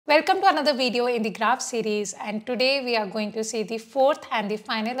Welcome to another video in the graph series, and today we are going to see the fourth and the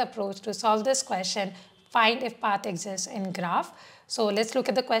final approach to solve this question, find if path exists in graph. So let's look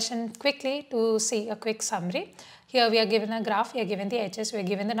at the question quickly to see a quick summary. Here we are given a graph, we are given the edges, we are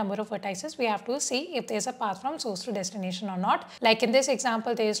given the number of vertices. We have to see if there is a path from source to destination or not. Like in this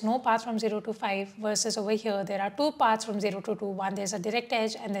example, there is no path from 0 to 5 versus over here there are two paths from 0 to 2. One, there is a direct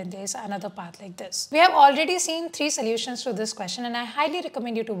edge and then there is another path like this. We have already seen three solutions to this question and I highly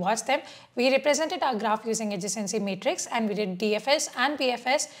recommend you to watch them. We represented our graph using adjacency matrix and we did DFS and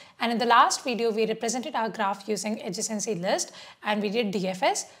BFS, and in the last video we represented our graph using adjacency list and we did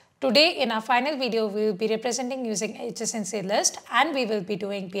DFS. Today in our final video, we will be representing using adjacency list and we will be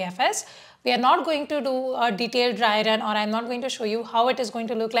doing BFS. We are not going to do a detailed dry run, or I'm not going to show you how it is going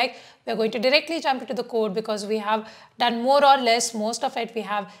to look like. We are going to directly jump into the code because we have done more or less most of it. We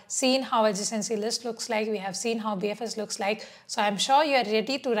have seen how adjacency list looks like. We have seen how BFS looks like. So I'm sure you are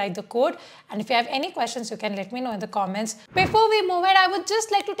ready to write the code. And if you have any questions, you can let me know in the comments. Before we move ahead, I would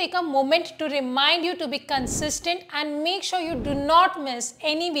just like to take a moment to remind you to be consistent and make sure you do not miss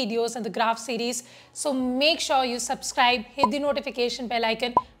any videos in the graph series. So make sure you subscribe, hit the notification bell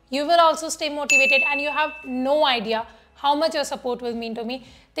icon. You will also stay motivated and you have no idea how much your support will mean to me.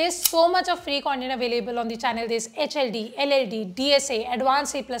 There's so much of free content available on the channel. There's HLD, LLD, DSA,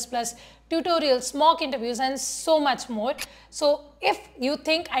 Advanced C++, tutorials, mock interviews and so much more. So if you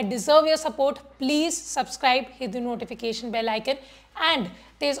think I deserve your support, please subscribe, hit the notification bell icon. And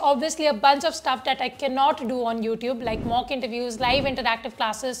there's obviously a bunch of stuff that I cannot do on YouTube, like mock interviews, live interactive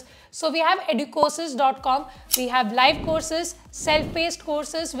classes. So we have educourses.com, we have live courses, self-paced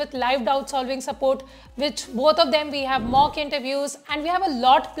courses with live doubt solving support, which both of them we have mock interviews, and we have a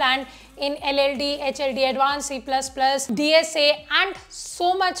lot planned in LLD, HLD, Advanced C++, DSA and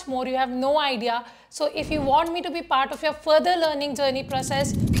so much more. You have no idea. So if you want me to be part of your further learning journey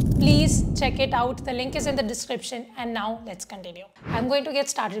process, please check it out. The link is in the description. And now let's continue. I'm going to get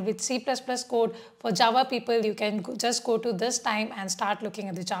started with C++ code. For Java people, you can just go to this time and start looking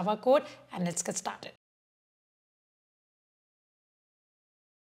at the Java code, and let's get started.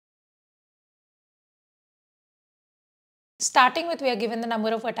 Starting with, we are given the number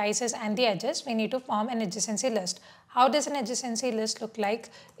of vertices and the edges. We need to form an adjacency list. How does an adjacency list look like?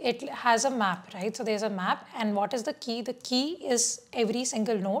 It has a map, right? So there's a map, and what is the key? The key is every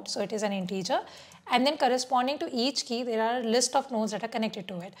single node, so it is an integer. And then corresponding to each key, there are a list of nodes that are connected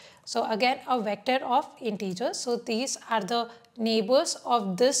to it. So again, a vector of integers. So these are the neighbors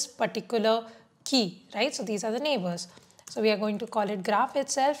of this particular key, right? So these are the neighbors. So we are going to call it graph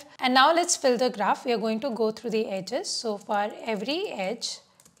itself. And now let's fill the graph. We are going to go through the edges. So for every edge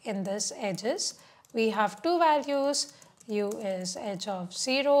in this edges, we have two values. U is edge of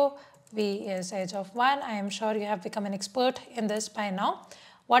 0, V is edge of 1. I am sure you have become an expert in this by now.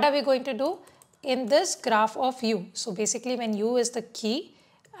 What are we going to do? In this graph of U, so basically when U is the key,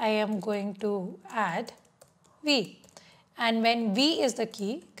 I am going to add V. And when V is the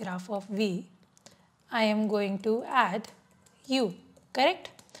key, graph of V, I am going to add U, correct?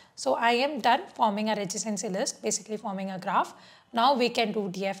 So I am done forming our adjacency list, basically forming a graph. Now we can do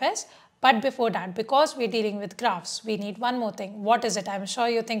DFS, but before that, because we're dealing with graphs, we need one more thing. What is it? I'm sure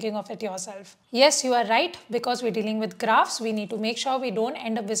you're thinking of it yourself. Yes, you are right. Because we're dealing with graphs, we need to make sure we don't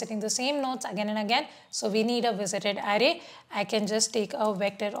end up visiting the same nodes again and again. So we need a visited array. I can just take a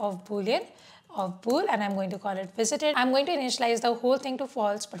vector of Boolean, of bool, and I'm going to call it visited. I'm going to initialize the whole thing to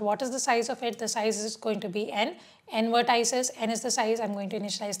false, but what is the size of it? The size is going to be n vertices, n is the size. I'm going to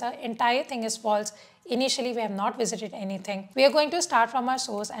initialize the entire thing is false. Initially, we have not visited anything. We are going to start from our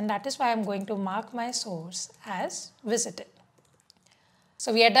source, and that is why I'm going to mark my source as visited.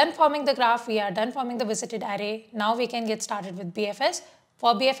 So we are done forming the graph, we are done forming the visited array. Now we can get started with BFS.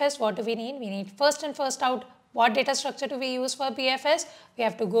 For BFS, what do we need? We need first in, first out. What data structure do we use for BFS? We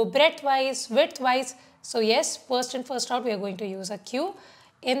have to go breadth-wise, width-wise. So yes, first in, first out, we are going to use a queue.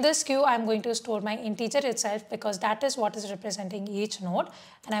 In this queue, I'm going to store my integer itself because that is what is representing each node,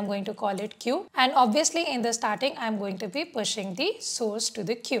 and I'm going to call it queue. And obviously in the starting, I'm going to be pushing the source to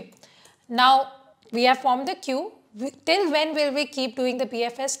the queue. Now we have formed the queue. Till when will we keep doing the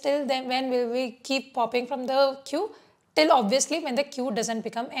BFS? Till then, when will we keep popping from the queue? Till obviously when the queue doesn't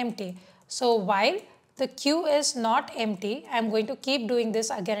become empty. So while the queue is not empty, I'm going to keep doing this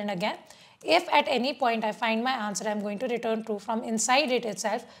again and again. If at any point I find my answer, I'm going to return true from inside it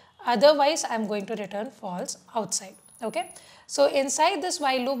itself. Otherwise, I'm going to return false outside. Okay. So inside this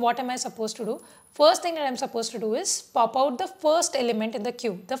while loop, what am I supposed to do? First thing that I'm supposed to do is pop out the first element in the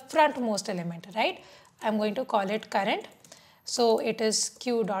queue, the frontmost element, right? I'm going to call it current. So it is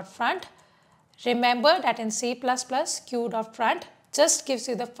queue.front. Remember that in C++, queue.front just gives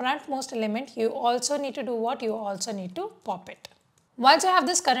you the frontmost element. You also need to do what? You also need to pop it. Once you have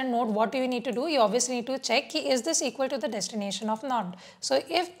this current node, what do you need to do? You obviously need to check, is this equal to the destination of node? So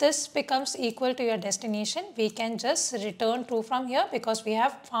if this becomes equal to your destination, we can just return true from here because we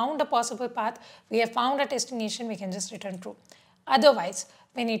have found a possible path, we have found a destination, we can just return true. Otherwise,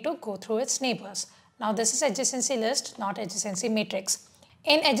 we need to go through its neighbors. Now this is adjacency list, not adjacency matrix.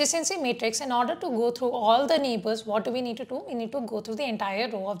 In adjacency matrix, in order to go through all the neighbors, what do we need to do? We need to go through the entire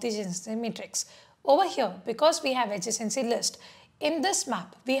row of the adjacency matrix. Over here, because we have adjacency list, in this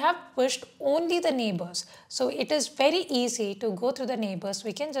map, we have pushed only the neighbors. So it is very easy to go through the neighbors.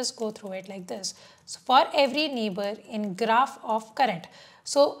 We can just go through it like this. So for every neighbor in graph of current.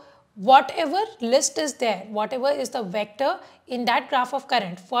 So whatever list is there, whatever is the vector in that graph of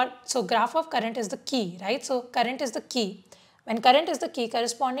current, so graph of current is the key, right? So current is the key. When current is the key,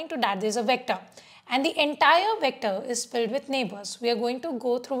 corresponding to that there is a vector. And the entire vector is filled with neighbors. We are going to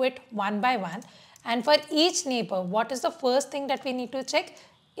go through it one by one. And for each neighbor, what is the first thing that we need to check?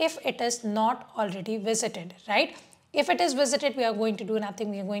 If it is not already visited, right? If it is visited, we are going to do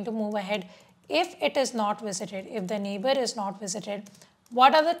nothing. We are going to move ahead. If it is not visited, if the neighbor is not visited,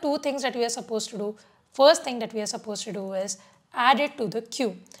 what are the two things that we are supposed to do? First thing that we are supposed to do is add it to the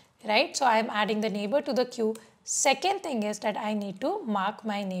queue, right? So I am adding the neighbor to the queue. Second thing is that I need to mark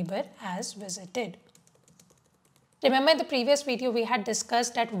my neighbor as visited. Remember in the previous video we had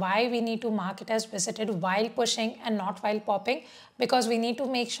discussed that why we need to mark it as visited while pushing and not while popping, because we need to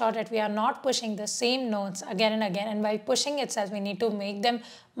make sure that we are not pushing the same nodes again and again, and while pushing itself we need to make them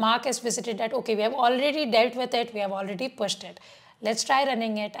mark as visited, that okay, we have already dealt with it, we have already pushed it. Let's try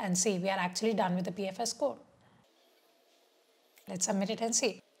running it and see we are actually done with the BFS code. Let's submit it and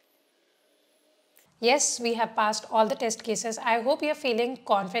see. Yes, we have passed all the test cases. I hope you are feeling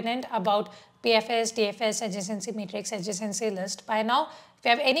confident about BFS, DFS, adjacency matrix, adjacency list. By now, if you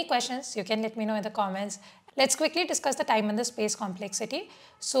have any questions, you can let me know in the comments. Let's quickly discuss the time and the space complexity.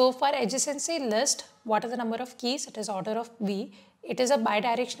 So for adjacency list, what are the number of keys? It is order of V. It is a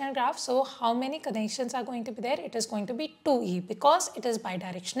bidirectional graph. So how many connections are going to be there? It is going to be 2E because it is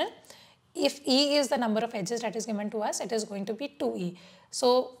bidirectional. If E is the number of edges that is given to us, it is going to be 2E.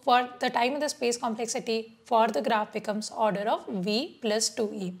 So for the time and the space complexity for the graph becomes order of V plus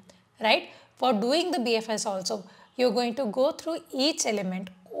 2E, right? For doing the BFS also, you're going to go through each element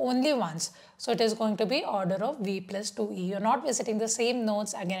only once. So it is going to be order of V plus 2E. You're not visiting the same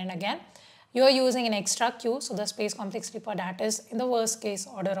nodes again and again. You are using an extra queue, so the space complexity for that is in the worst case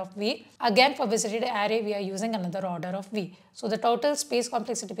order of V. Again for visited array, we are using another order of V. So the total space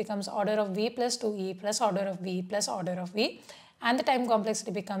complexity becomes order of V plus 2E plus order of V plus order of V. And the time complexity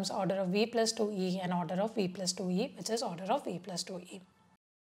becomes order of V plus 2E and order of V plus 2E, which is order of V plus 2E.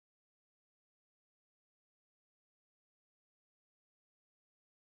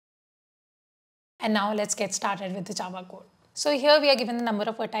 And now let's get started with the Java code. So here we are given the number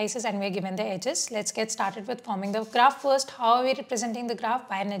of vertices and we are given the edges. Let's get started with forming the graph first. How are we representing the graph?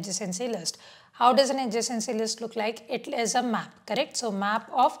 By an adjacency list. How does an adjacency list look like? It is a map, correct? So map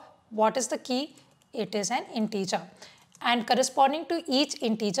of what is the key? It is an integer. And corresponding to each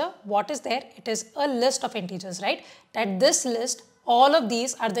integer, what is there? It is a list of integers, right? That this list, all of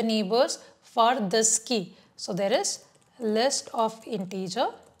these are the neighbors for this key. So there is list of integer.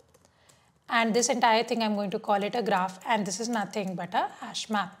 And this entire thing I'm going to call it a graph, and this is nothing but a hash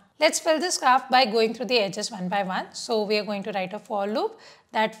map. Let's fill this graph by going through the edges one by one. So we are going to write a for loop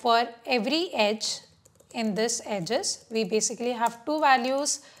that for every edge in this edges, we basically have two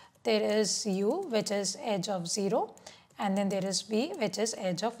values. There is u, which is edge of 0, and then there is v, which is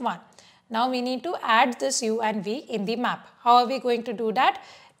edge of 1. Now we need to add this u and v in the map. How are we going to do that?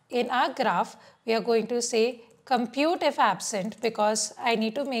 In our graph, we are going to say compute if absent, because I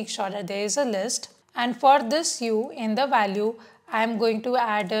need to make sure that there is a list, and for this u in the value I am going to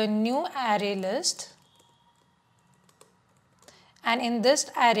add a new array list, and in this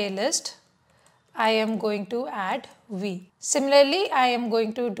array list I am going to add v. Similarly, I am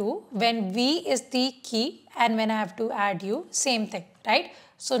going to do when v is the key and when I have to add u, same thing, right?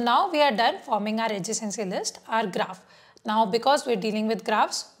 So now we are done forming our adjacency list, our graph. Now because we are dealing with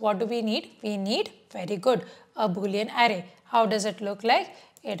graphs, what do we need? We need, very good, a Boolean array. How does it look like?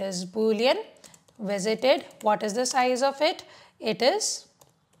 It is Boolean visited. What is the size of it? It is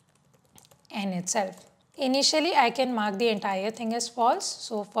n itself. Initially, I can mark the entire thing as false.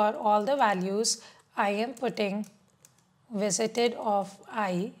 So for all the values, I am putting visited of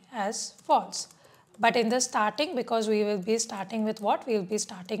I as false. But in the starting, because we will be starting with what? We will be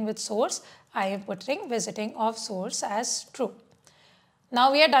starting with source. I am putting visiting of source as true. Now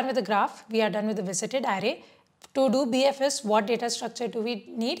we are done with the graph. We are done with the visited array. To do BFS, what data structure do we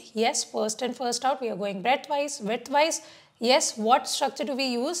need? Yes, first in, first out. We are going breadth-wise, width-wise. Yes, what structure do we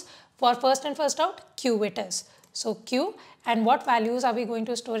use for first in, first out? Q it is. So Q, and what values are we going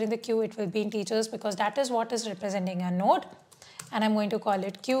to store in the Q? It will be integers because that is what is representing a node. And I'm going to call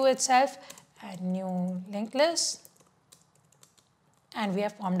it Q itself, and new linked list. And we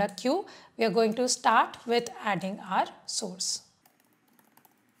have formed a queue. We are going to start with adding our source.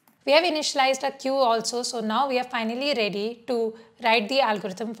 We have initialized a queue also, so now we are finally ready to write the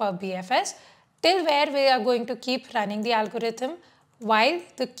algorithm for BFS, till where we are going to keep running the algorithm while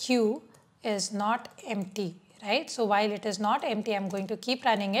the queue is not empty, right? So while it is not empty, I'm going to keep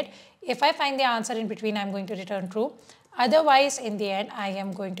running it. If I find the answer in between, I'm going to return true. Otherwise, in the end, I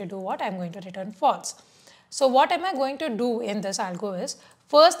am going to do what? I'm going to return false. So what am I going to do in this algo is,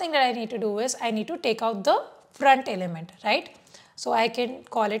 first thing that I need to do is I need to take out the front element, right? So I can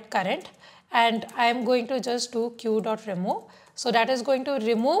call it current, and I am going to just do q.remove. So that is going to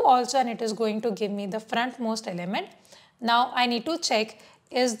remove also, and it is going to give me the frontmost element. Now I need to check,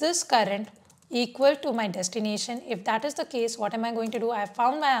 is this current equal to my destination? If that is the case, what am I going to do? I have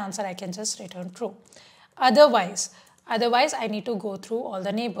found my answer, I can just return true. Otherwise I need to go through all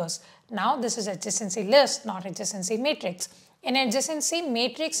the neighbors. Now this is adjacency list, not adjacency matrix. In adjacency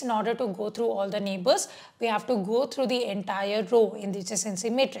matrix, in order to go through all the neighbors, we have to go through the entire row in the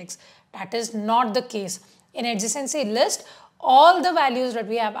adjacency matrix. That is not the case. In adjacency list, all the values that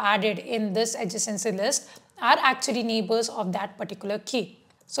we have added in this adjacency list are actually neighbors of that particular key.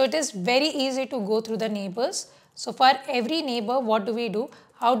 So it is very easy to go through the neighbors. So for every neighbor, what do we do?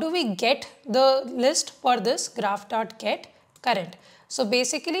 How do we get the list for this? Graph.get current. So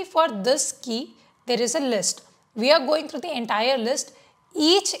basically for this key, there is a list. We are going through the entire list.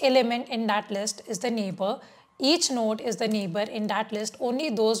 Each element in that list is the neighbor. Each node is the neighbor in that list. Only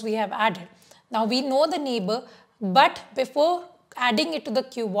those we have added. Now we know the neighbor, but before adding it to the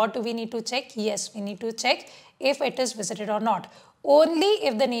queue, what do we need to check? Yes, we need to check if it is visited or not. Only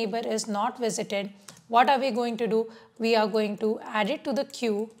if the neighbor is not visited, what are we going to do? We are going to add it to the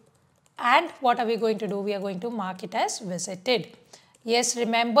queue, and what are we going to do? We are going to mark it as visited. Yes,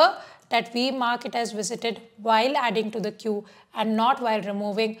 remember that we mark it as visited while adding to the queue and not while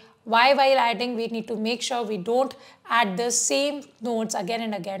removing. Why while adding? We need to make sure we don't add the same nodes again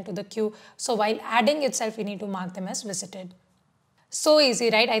and again to the queue. So while adding itself, we need to mark them as visited. So easy,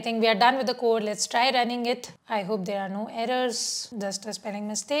 right? I think we are done with the code. Let's try running it. I hope there are no errors, just a spelling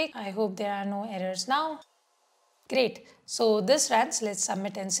mistake. I hope there are no errors now. Great. So this runs. Let's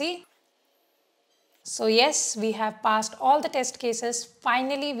submit and see. So yes, we have passed all the test cases.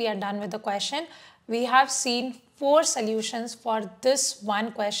 Finally, we are done with the question. We have seen 4 solutions for this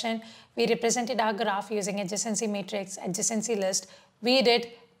one question. We represented our graph using adjacency matrix, adjacency list. We did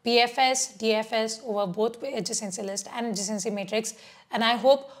BFS, DFS over both adjacency list and adjacency matrix. And I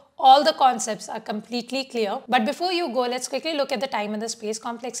hope all the concepts are completely clear. But before you go, let's quickly look at the time and the space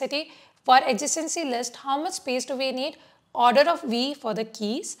complexity. For adjacency list, how much space do we need? Order of V for the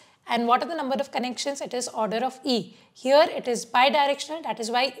keys. And what are the number of connections? It is order of E. Here it is bidirectional, that is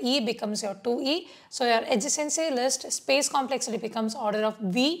why E becomes your 2E. So your adjacency list space complexity becomes order of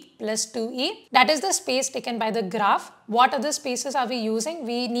V plus 2E. That is the space taken by the graph. What other spaces are we using?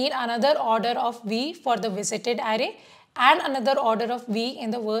 We need another order of V for the visited array and another order of V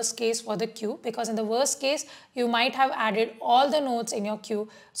in the worst case for the queue, because in the worst case you might have added all the nodes in your queue.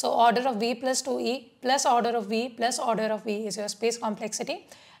 So order of V plus 2E plus order of V plus order of V is your space complexity.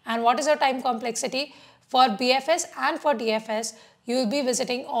 And what is your time complexity? For BFS and for DFS, you will be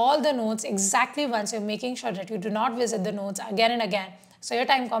visiting all the nodes exactly once. You're making sure that you do not visit the nodes again and again. So your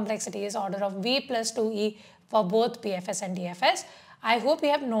time complexity is order of V plus 2E for both BFS and DFS. I hope you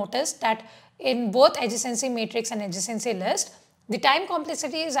have noticed that in both adjacency matrix and adjacency list, the time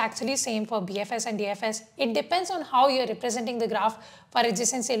complexity is actually same for BFS and DFS. It depends on how you're representing the graph. For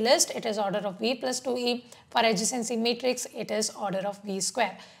adjacency list, it is order of V plus 2E. For adjacency matrix, it is order of V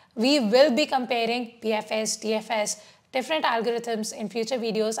square. We will be comparing BFS, DFS, different algorithms in future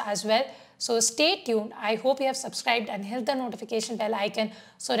videos as well. So stay tuned. I hope you have subscribed and hit the notification bell icon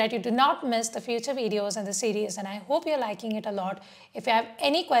so that you do not miss the future videos in the series. And I hope you're liking it a lot. If you have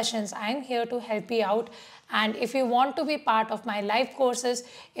any questions, I'm here to help you out. And if you want to be part of my live courses,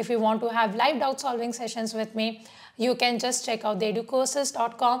 if you want to have live doubt solving sessions with me, you can just check out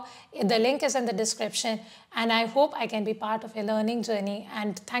theeducourses.com. The link is in the description. And I hope I can be part of your learning journey.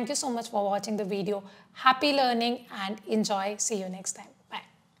 And thank you so much for watching the video. Happy learning and enjoy. See you next time.